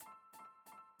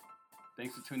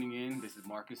Thanks for tuning in. This is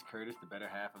Marcus Curtis, the better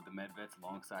half of the MedVets,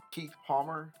 alongside Keith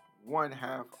Palmer, one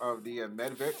half of the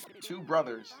MedVets, two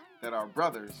brothers that are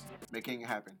brothers making it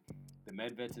happen. The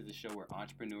MedVets is a show where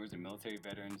entrepreneurs and military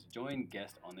veterans join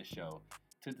guests on the show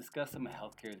to discuss some of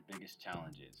healthcare's biggest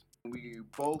challenges. We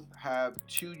both have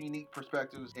two unique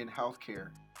perspectives in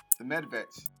healthcare. The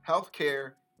MedVets,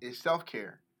 healthcare is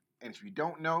self-care. And if you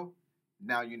don't know,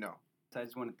 now you know. So I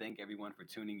just want to thank everyone for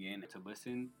tuning in to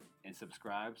listen and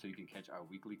subscribe so you can catch our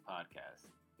weekly podcast.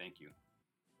 Thank you.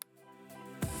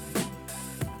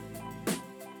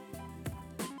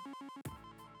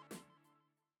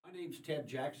 My name's Ted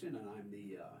Jackson, and I'm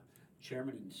the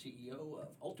chairman and CEO of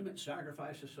Ultimate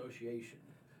Sacrifice Association.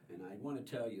 And I want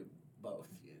to tell you both,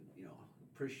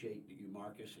 appreciate you,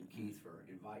 Marcus and Keith, for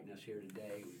inviting us here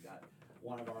today. We've got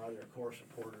one of our other core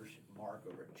supporters, Marc,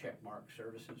 over at Checkmark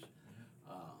Services.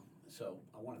 So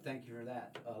I want to thank you for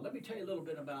that. Let me tell you a little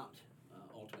bit about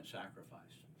Ultimate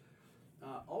Sacrifice.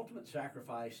 Ultimate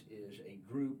Sacrifice is a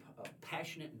group of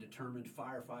passionate and determined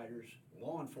firefighters,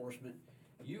 law enforcement,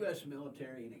 U.S.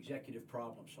 military, and executive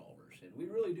problem solvers. And we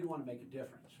really do want to make a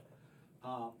difference.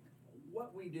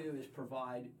 What we do is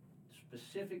provide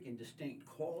specific and distinct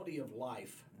quality of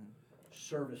life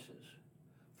services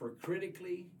for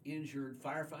critically injured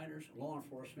firefighters, law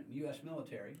enforcement, and U.S.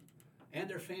 military, and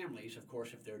their families, of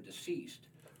course, if they're deceased.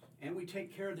 And we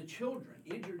take care of the children,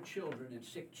 injured children and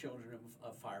sick children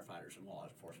of firefighters and law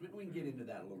enforcement. We can get into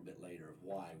that a little bit later of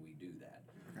why we do that.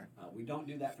 Okay. We don't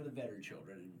do that for the veteran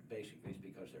children, and basically it's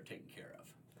because they're taken care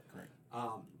of. Great.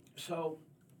 So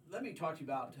let me talk to you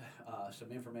about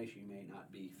some information you may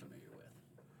not be familiar with.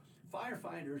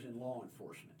 Firefighters and law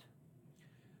enforcement.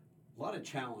 A lot of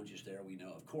challenges there, we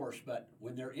know, of course, but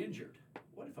when they're injured,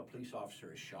 what if a police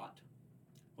officer is shot?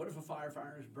 What if a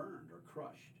firefighter is burned or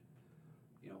crushed?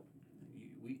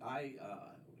 I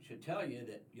should tell you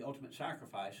that the Ultimate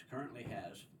Sacrifice currently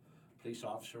has a police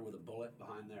officer with a bullet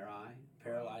behind their eye,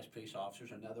 paralyzed police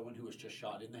officers, another one who was just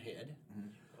shot in the head.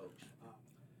 Folks,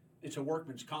 it's a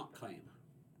workman's comp claim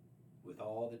with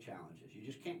all the challenges. You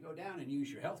just can't go down and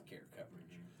use your health care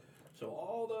coverage. So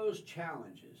all those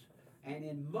challenges, and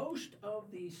in most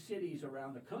of these cities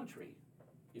around the country,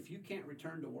 if you can't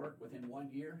return to work within 1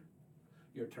 year,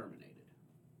 you're terminated.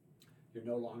 You're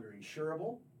no longer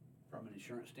insurable from an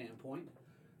insurance standpoint,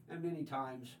 and many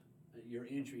times your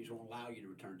injuries won't allow you to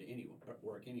return to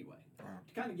work anyway. Wow.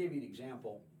 To kind of give you an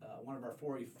example, one of our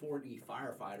 40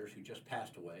 firefighters who just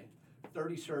passed away,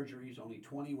 30 surgeries, only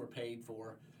 20 were paid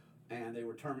for, and they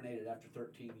were terminated after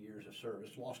 13 years of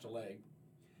service, lost a leg,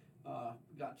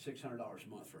 got $600 a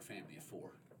month for a family of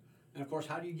 4. And of course,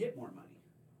 how do you get more money?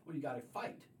 Well, you got to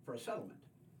fight for a settlement.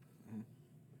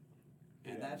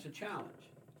 And that's a challenge.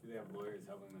 Do they have lawyers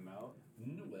helping them out?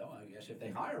 Well, I guess if they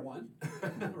hire one,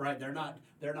 right? They're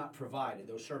not provided.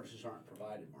 Those services aren't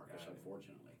provided, Marcus,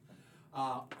 unfortunately.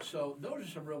 So those are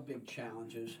some real big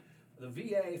challenges. The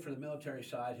VA for the military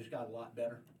side has got a lot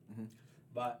better,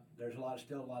 but there's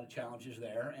still a lot of challenges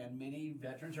there, and many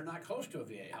veterans are not close to a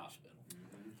VA hospital.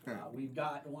 We've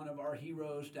got one of our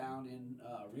heroes down in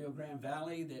Rio Grande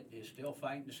Valley that is still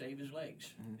fighting to save his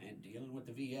legs and dealing with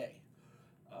the VA,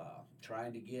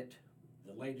 trying to get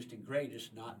the latest and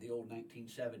greatest, not the old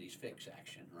 1970s fix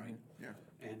action, right? Yeah.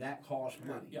 And that costs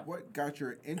money. Yeah. What got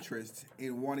your interest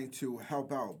in wanting to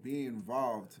help out, being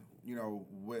involved,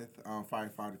 with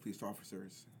firefighter police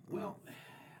officers? Well,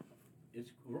 it's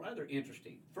rather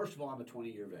interesting. First of all, I'm a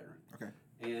 20-year veteran. Okay.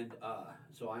 And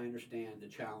so I understand the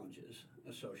challenges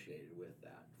associated with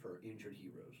that for injured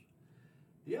heroes.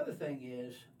 The other thing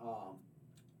is,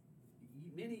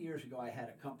 many years ago I had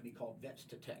a company called Vets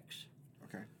to Techs.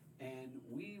 Okay. And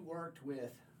we worked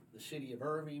with the city of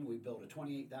Irving. We built a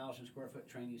 28,000 square foot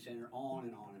training center, on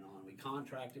and on and on. We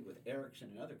contracted with Erickson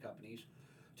and other companies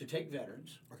to take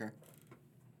veterans,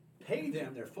 pay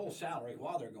them their full salary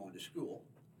while they're going to school.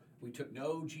 We took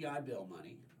no GI Bill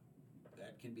money.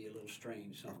 That can be a little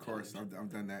strange sometimes. Of course,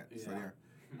 I've done that. Yeah. So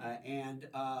yeah. And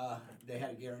they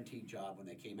had a guaranteed job when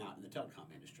they came out in the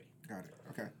telecom industry. Got it.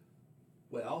 Okay.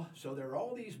 Well, so there are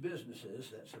all these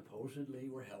businesses that supposedly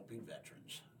were helping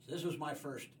veterans. So this was my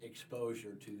first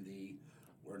exposure to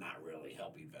we're not really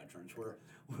helping veterans.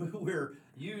 We're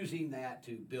using that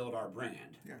to build our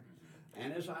brand. Yeah.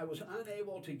 And as I was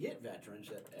unable to get veterans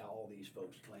that all these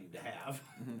folks claim to have,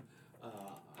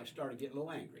 I started getting a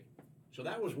little angry. So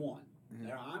that was one.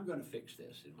 Now, I'm going to fix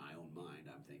this in my own mind,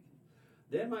 I'm thinking.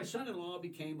 Then my son-in-law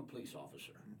became a police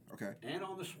officer. Okay. And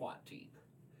on the SWAT team.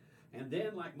 And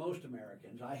then, like most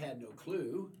Americans, I had no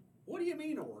clue. What do you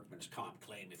mean a workman's comp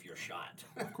claim if you're shot?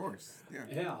 Of course, yeah.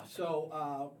 Yeah,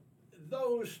 so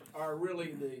those are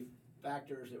really the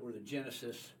factors that were the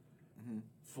genesis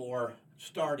for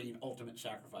starting Ultimate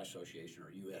Sacrifice Association,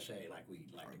 or USA, like we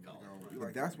like to call it.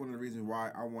 Like, that's one of the reasons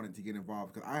why I wanted to get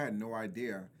involved, because I had no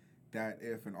idea that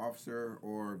if an officer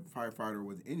or firefighter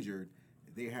was injured,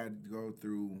 they had to go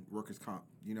through workers' comp,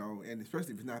 and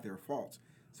especially if it's not their fault.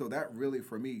 So that really,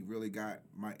 for me, really got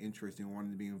my interest in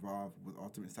wanting to be involved with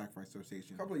Ultimate Sacrifice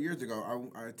Association. A couple of years ago,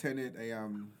 I attended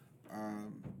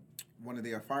one of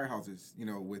the firehouses,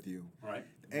 with you. Right.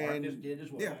 And Marcus did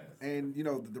as well. Yeah, and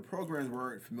the programs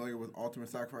weren't familiar with Ultimate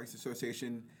Sacrifice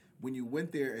Association. When you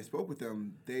went there and spoke with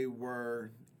them, they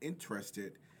were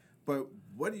interested. But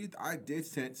I did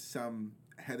sense some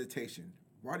hesitation.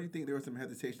 Why do you think there was some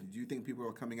hesitation? Do you think people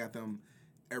are coming at them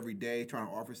every day trying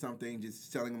to offer something,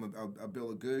 just selling them a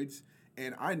bill of goods?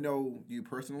 And I know you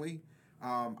personally.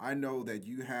 I know that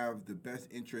you have the best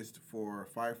interest for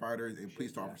firefighters and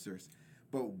police officers.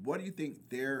 But what do you think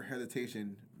their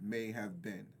hesitation may have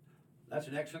been? That's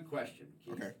an excellent question,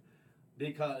 Keith. Okay.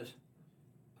 Because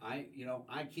I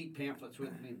keep pamphlets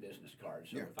with me and business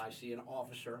cards. So if I see an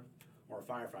officer or a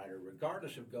firefighter,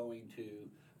 regardless of going to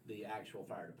the actual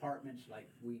fire departments like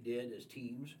we did as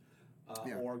teams,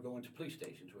 or going to police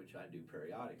stations, which I do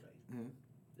periodically,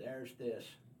 there's this,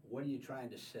 what are you trying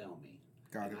to sell me?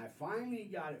 Got it. I finally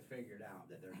got it figured out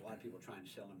that there's a lot of people trying to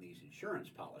sell them these insurance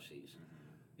policies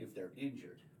if they're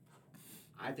injured.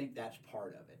 I think that's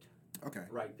part of it. Okay.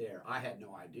 Right there. I had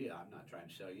no idea. I'm not trying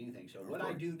to sell you anything. So Of what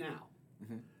course. I do now,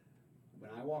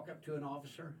 when I walk up to an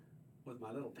officer with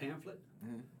my little pamphlet,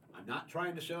 I'm not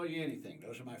trying to sell you anything.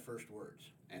 Those are my first words.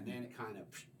 And then it kind of,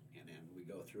 and then we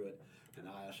go through it. And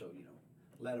I also,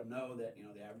 let them know that,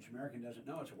 the average American doesn't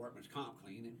know it's a workman's comp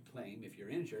claim if you're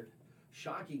injured.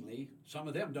 Shockingly, some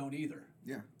of them don't either.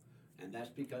 Yeah. And that's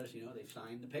because, they've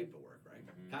signed the paperwork, right?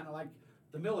 Kind of like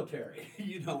the military.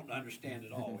 You don't understand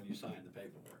it all when you sign the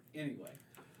paperwork. Anyway,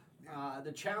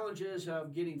 the challenges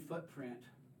of getting footprint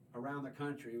around the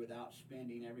country without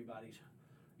spending everybody's,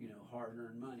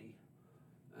 hard-earned money.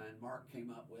 And Marc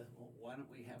came up with, well, why don't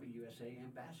we have a USA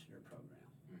Ambassador program?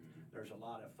 There's a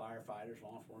lot of firefighters,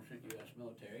 law enforcement, U.S.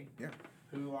 military,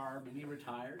 who are many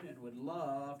retired and would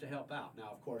love to help out. Now,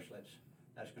 of course,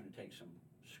 that's going to take some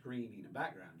screening and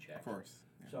background checks. Of course.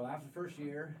 Yeah. So after the first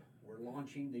year, we're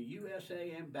launching the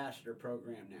USA Ambassador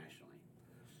program nationally.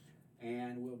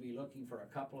 And we'll be looking for a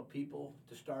couple of people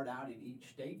to start out in each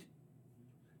state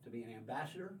to be an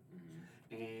ambassador.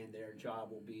 And their job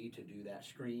will be to do that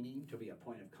screening, to be a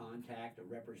point of contact, a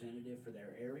representative for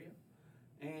their area.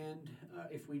 And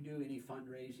if we do any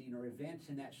fundraising or events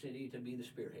in that city, to be the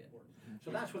spearhead. So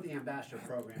that's what the ambassador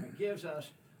program. It gives us,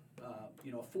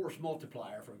 a force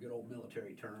multiplier, for a good old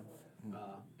military term,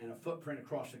 and a footprint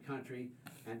across the country,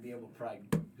 and be able to provide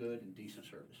good and decent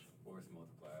service. Force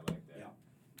multiplier, I like that. Yeah.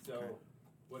 So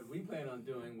what we plan on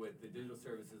doing with the digital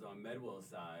services on MedWell's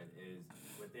side is,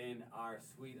 within our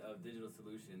suite of digital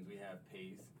solutions, we have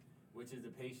PACE, which is a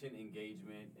patient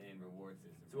engagement and reward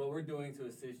system. So what we're doing to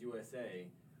assist USA,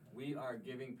 we are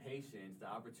giving patients the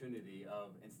opportunity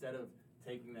of, instead of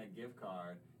taking that gift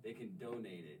card, they can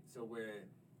donate it. So where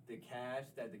the cash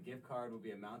that the gift card will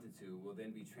be amounted to will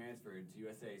then be transferred to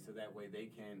USA, so that way they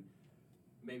can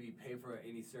maybe pay for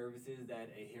any services that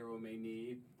a hero may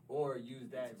need, or use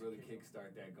that to really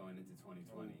kickstart that going into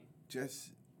 2020.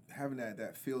 Just having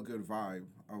that feel-good vibe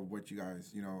of what you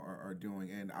guys, are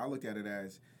doing. And I look at it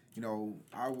as,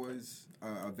 I was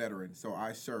a veteran, so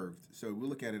I served. So we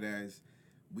look at it as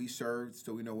we served,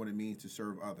 so we know what it means to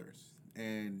serve others.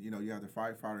 And, you have the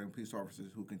firefighter and police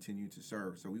officers who continue to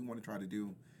serve. So we want to try to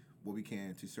do what we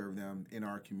can to serve them in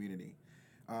our community.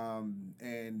 And,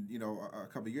 a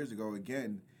couple of years ago,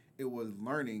 again, it was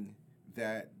learning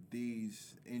that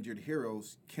these injured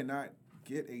heroes cannot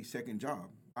get a second job.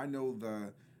 I know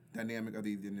the dynamic of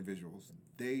these individuals.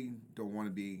 They don't want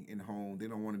to be in home. They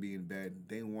don't want to be in bed.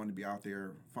 They want to be out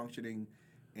there functioning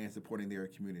and supporting their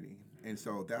community. And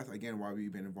so that's, again, why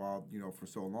we've been involved, for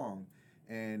so long.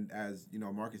 And as,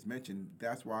 Marcus mentioned,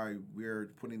 that's why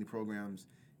we're putting the programs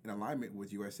in alignment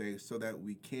with USA, so that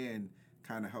we can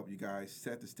kind of help you guys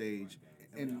set the stage.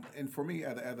 And for me,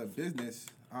 as a business,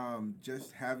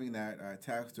 just having that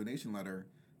tax donation letter,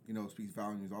 speaks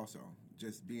volumes also.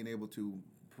 Just being able to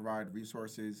provide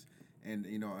resources and,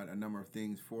 a number of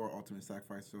things for Ultimate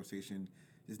Sacrifice Association,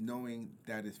 just knowing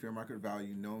that it's fair market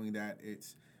value, knowing that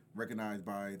it's recognized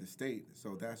by the state.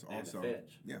 So that's And also, the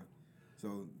feds. yeah.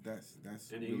 So that's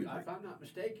And really if I'm not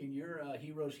mistaken, you're a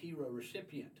Heroes Hero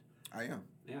recipient. I am.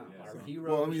 Yeah, Yeah, our so-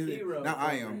 Heroes Hero. Not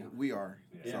I program. am. We are.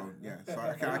 Yeah. So yeah. So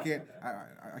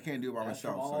I can't do it by That's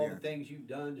from myself. all So yeah. the things you've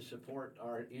done to support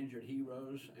our injured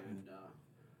heroes, and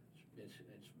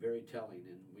it's very telling,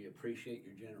 and we appreciate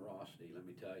your generosity. Let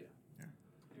me tell you.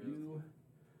 You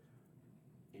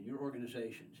and your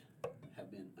organizations have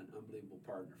been an unbelievable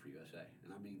partner for USA,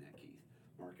 and I mean that, Keith.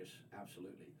 Marcus,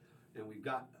 absolutely. And we've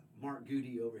got Marc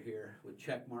Gooty over here with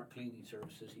Checkmark Cleaning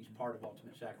Services. He's part of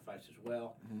Ultimate Sacrifice as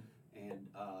well, and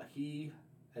he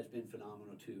has been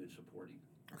phenomenal too in supporting.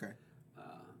 Okay.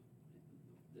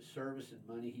 The service and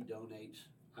money he donates,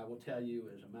 I will tell you,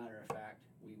 as a matter of fact,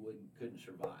 we couldn't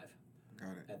survive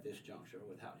Got it. at this juncture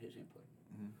without his input.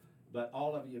 But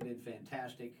all of you have been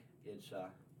fantastic.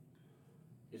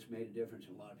 It's made a difference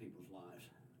in a lot of people's lives.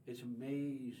 It's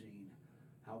amazing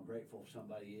how grateful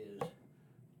somebody is,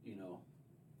 you know,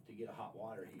 to get a hot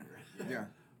water heater. Yeah.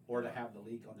 Or to have the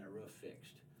leak on their roof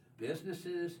fixed.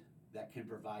 Businesses that can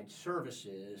provide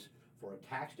services for a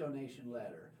tax donation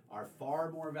letter are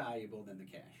far more valuable than the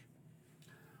cash.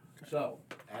 Okay. So,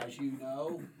 as you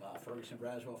know, Ferguson,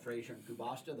 Braswell, Frazier, and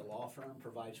Kubasta, the law firm,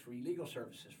 provides free legal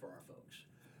services for our folks.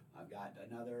 I've got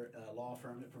another law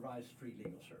firm that provides free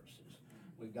legal services.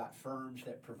 We've got firms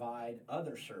that provide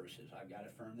other services. I've got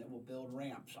a firm that will build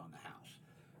ramps on the house.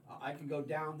 I can go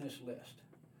down this list.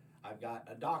 I've got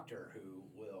a doctor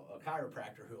a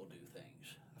chiropractor who will do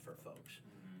things for folks.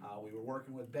 We were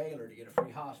working with Baylor to get a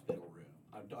free hospital room,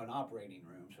 an operating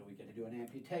room, so we could do an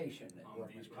amputation that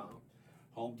workman's comp.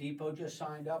 Home Depot just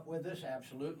signed up with us,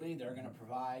 absolutely. They're gonna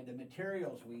provide the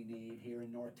materials we need here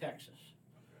in North Texas.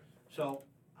 So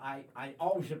I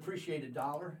always appreciate a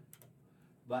dollar,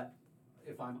 but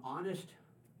if I'm honest,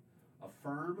 a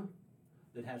firm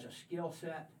that has a skill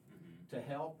set to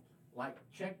help, like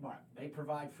Checkmark, they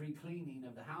provide free cleaning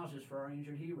of the houses for our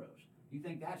injured heroes. You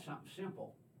think that's something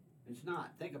simple? It's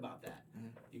not. Think about that.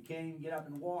 You can't even get up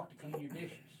and walk to clean your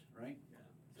dishes, right?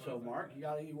 Yeah. So Mark, you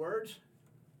got any words?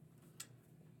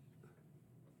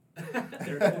 Well,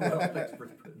 thanks for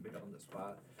putting me on the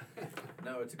spot.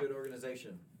 No, it's a good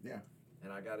organization. Yeah.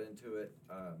 And I got into it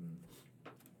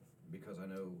because I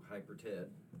know Hyper Ted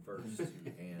first,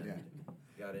 and Yeah.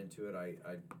 got into it.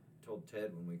 I told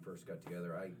Ted when we first got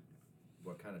together,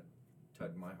 what kind of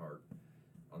tugged my heart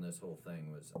on this whole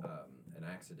thing was an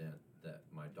accident that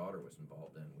my daughter was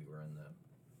involved in. We were in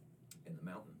the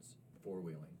mountains,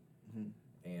 four-wheeling.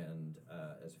 And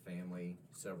as a family,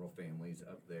 several families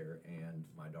up there, and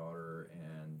my daughter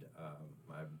and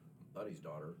my buddy's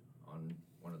daughter on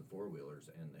one of the four-wheelers,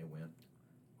 and they went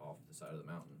off the side of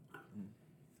the mountain.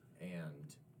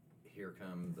 And here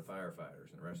come the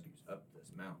firefighters and rescues up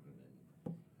this mountain,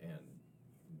 and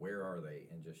where are they?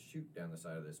 And just shoot down the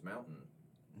side of this mountain.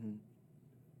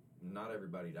 Not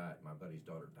everybody died. My buddy's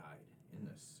daughter died in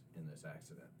this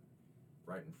accident,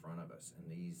 right in front of us.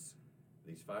 And these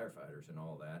firefighters and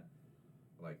all that,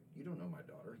 like, you don't know my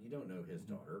daughter, you don't know his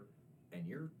daughter, and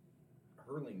you're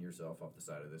hurling yourself off the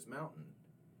side of this mountain.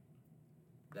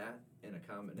 That, in a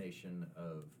combination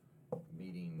of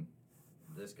meeting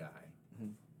this guy,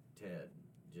 Ted,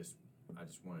 I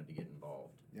just wanted to get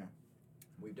involved. Yeah.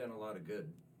 We've done a lot of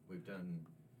good. We've done,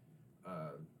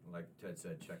 like Ted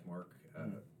said, Checkmark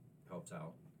helps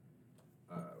out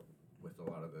with a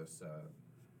lot of this,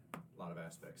 a lot of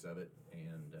aspects of it,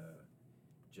 and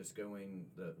just going,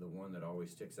 the one that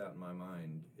always sticks out in my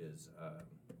mind is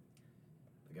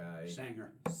the guy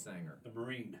Sanger, the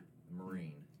Marine.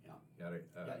 Marine.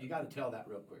 Yeah. You gotta tell that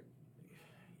real quick.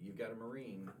 You've got a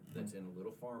Marine that's in a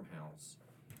little farmhouse,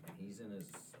 and he's in his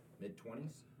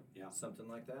mid-20s, something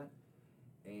like that,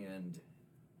 and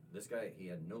this guy, he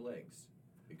had no legs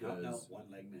because No, one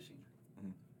leg missing.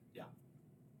 Yeah.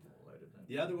 Well, I didn't-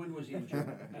 The other one was injured,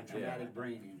 a traumatic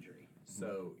brain injury.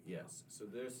 So yes, so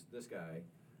this guy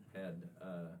had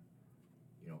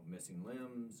missing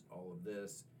limbs, all of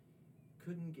this,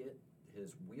 couldn't get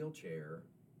his wheelchair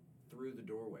through the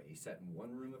doorway. He sat in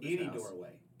one room of his house.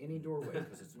 Any doorway,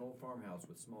 because it's an old farmhouse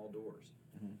with small doors.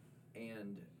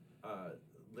 And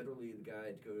literally the guy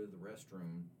had to go to the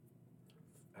restroom,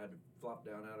 had to flop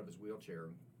down out of his wheelchair,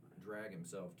 drag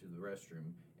himself to the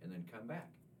restroom, and then come back.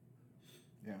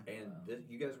 Yeah. And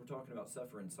you guys were talking about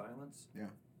suffer in silence. Yeah.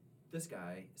 This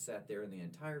guy sat there, and the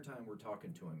entire time we're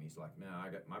talking to him, he's like, "No, I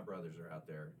got my brothers are out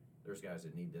there. There's guys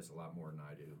that need this a lot more than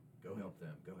I do. Go help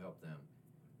them. Go help them."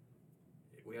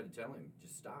 We had to tell him,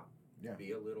 just stop. Yeah.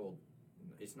 Be a little.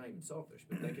 It's not even selfish,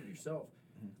 but think of yourself.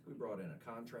 We brought in a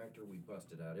contractor. We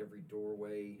busted out every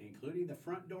doorway, Including the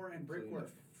front door and including brickwork.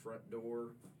 the front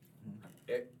door.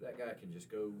 That guy can just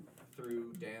go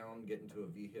through, down, get into a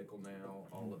vehicle now,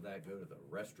 all of that, go to the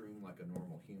restroom like a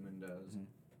normal human does,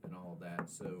 and all of that.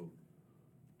 So,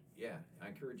 yeah, I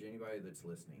encourage anybody that's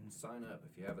listening, sign up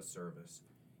if you have a service.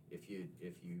 If you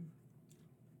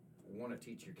want to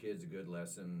teach your kids a good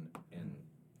lesson, and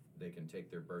they can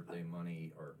take their birthday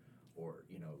money or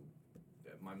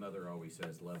my mother always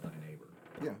says, love thy neighbor.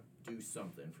 Yeah. Do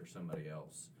something for somebody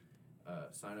else.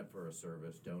 Sign up for a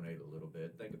service, donate a little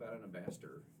bit. Think about an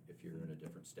ambassador if you're in a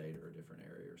different state or a different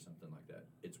area or something like that.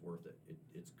 It's worth it.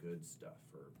 It's good stuff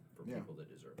for Yeah. people that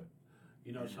deserve it.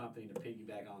 You know something, to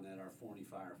piggyback on that, our 40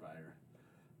 firefighter,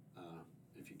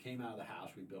 if you came out of the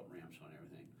house, we built ramps on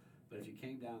everything, but if you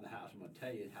came down the house, I'm gonna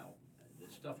tell you how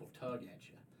this stuff will tug at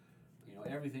you. You know,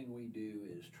 everything we do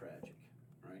is tragic,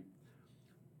 right?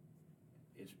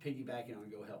 It's piggybacking on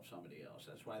go help somebody else.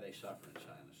 That's why they suffer in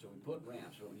silence. So we put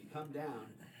ramps, so when you come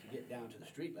down, to get down to the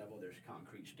street level, there's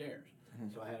concrete stairs.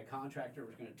 So I had a contractor who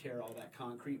was gonna tear all that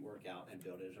concrete work out and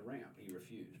build it as a ramp. He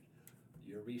refused.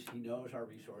 He knows our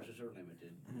resources are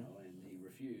limited, you know, and he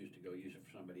refused to go use it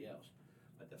for somebody else.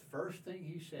 But the first thing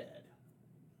he said,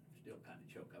 still kind of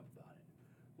choke up about it,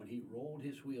 when he rolled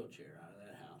his wheelchair out of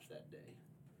that house that day,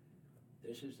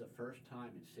 this is the first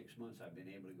time in 6 months I've been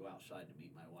able to go outside to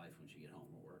meet my wife when she get home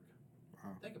from work.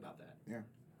 Wow. Think about that. Yeah.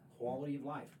 Quality of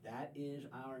life. That is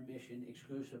our mission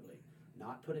exclusively.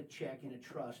 Not put a check in a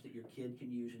trust that your kid can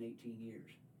use in 18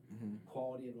 years.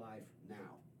 Quality of life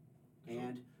now.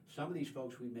 And some of these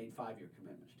folks we made 5-year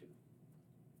commitments to.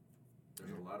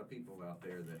 There's a lot of people out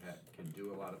there that can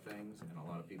do a lot of things and a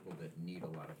lot of people that need a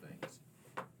lot of things.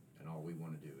 And all we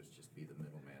want to do is just be the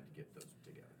middleman to get those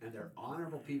together. And they're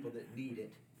honorable people that need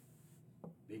it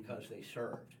because they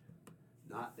served.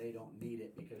 Not they don't need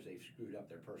it because they've screwed up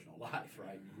their personal life,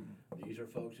 right? These are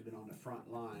folks who've been on the front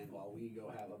line while we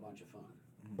go have a bunch of fun,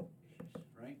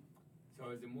 right? So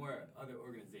is there more other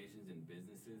organizations and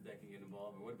businesses that can get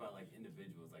involved? Or what about like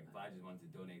individuals? Like if I just wanted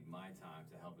to donate my time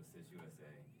to help Assist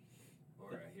USA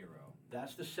or a hero?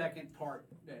 That's the second part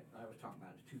that I was talking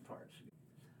about. It's 2 parts.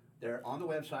 They're on the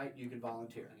website, you can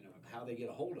volunteer. You know, how they get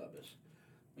a hold of us.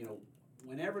 You know,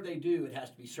 whenever they do, it has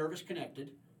to be service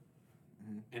connected,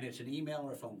 and it's an email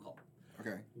or a phone call.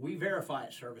 Okay. We verify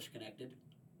it's service connected,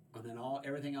 and then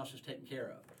everything else is taken care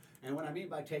of. And what I mean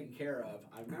by taken care of,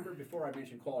 I remember before I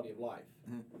mentioned quality of life.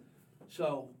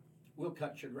 So we'll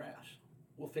cut your grass.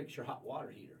 We'll fix your hot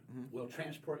water heater. We'll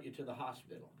transport you to the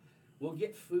hospital. We'll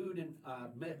get food and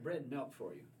bread and milk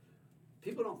for you.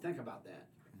 People don't think about that.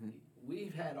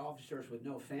 We've had officers with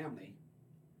no family.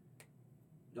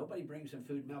 Nobody brings them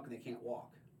food and milk and they can't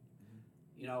walk.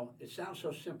 You know, it sounds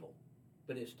so simple,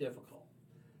 but it's difficult.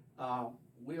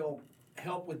 We'll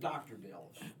help with doctor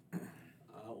bills.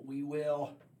 We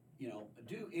will, you know,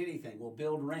 do anything. We'll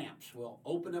build ramps. We'll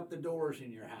open up the doors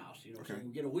in your house, you know, so you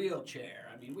can get a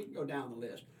wheelchair. I mean, we can go down the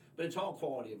list, but it's all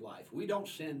quality of life. We don't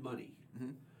send money.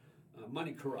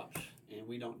 Money corrupts, and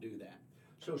we don't do that.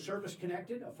 So service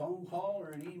connected, a phone call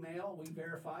or an email, we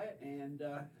verify it, and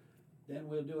then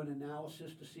we'll do an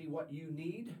analysis to see what you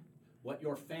need, what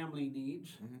your family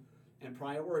needs, and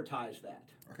prioritize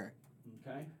that. Okay.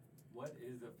 Okay? What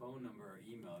is the phone number or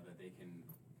email that they can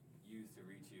use to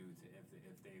reach you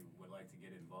if they would like to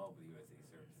get involved with USA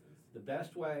Services? The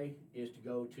best way is to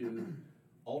go to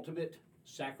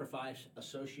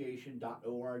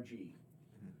ultimatesacrificeassociation.org,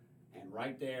 and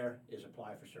right there is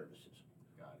apply for services.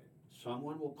 Got it.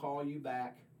 Someone will call you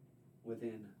back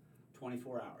within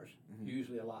 24 hours,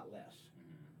 usually a lot less,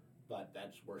 but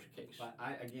that's worst case. But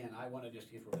I want to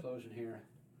just, if we're closing here,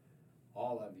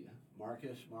 all of you,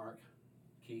 Marcus, Mark,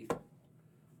 Keith,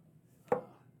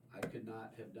 I could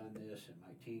not have done this, and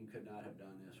my team could not have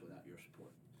done this without your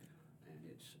support. And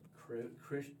it's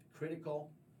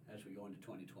critical as we go into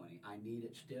 2020. I need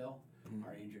it still.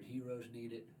 Our injured heroes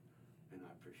need it, and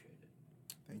I appreciate it.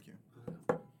 Thank you.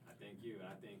 I thank you, and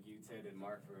I thank you, Ted and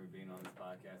Mark, for being on this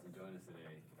podcast and joining us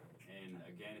today. And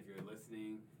again, if you're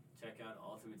listening, check out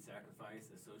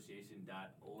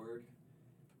ultimatesacrificeassociation.org.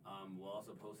 We'll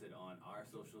also post it on our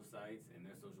social sites and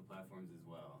their social platforms as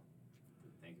well.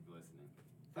 Thank you for listening.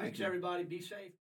 Thanks, everybody. Be safe.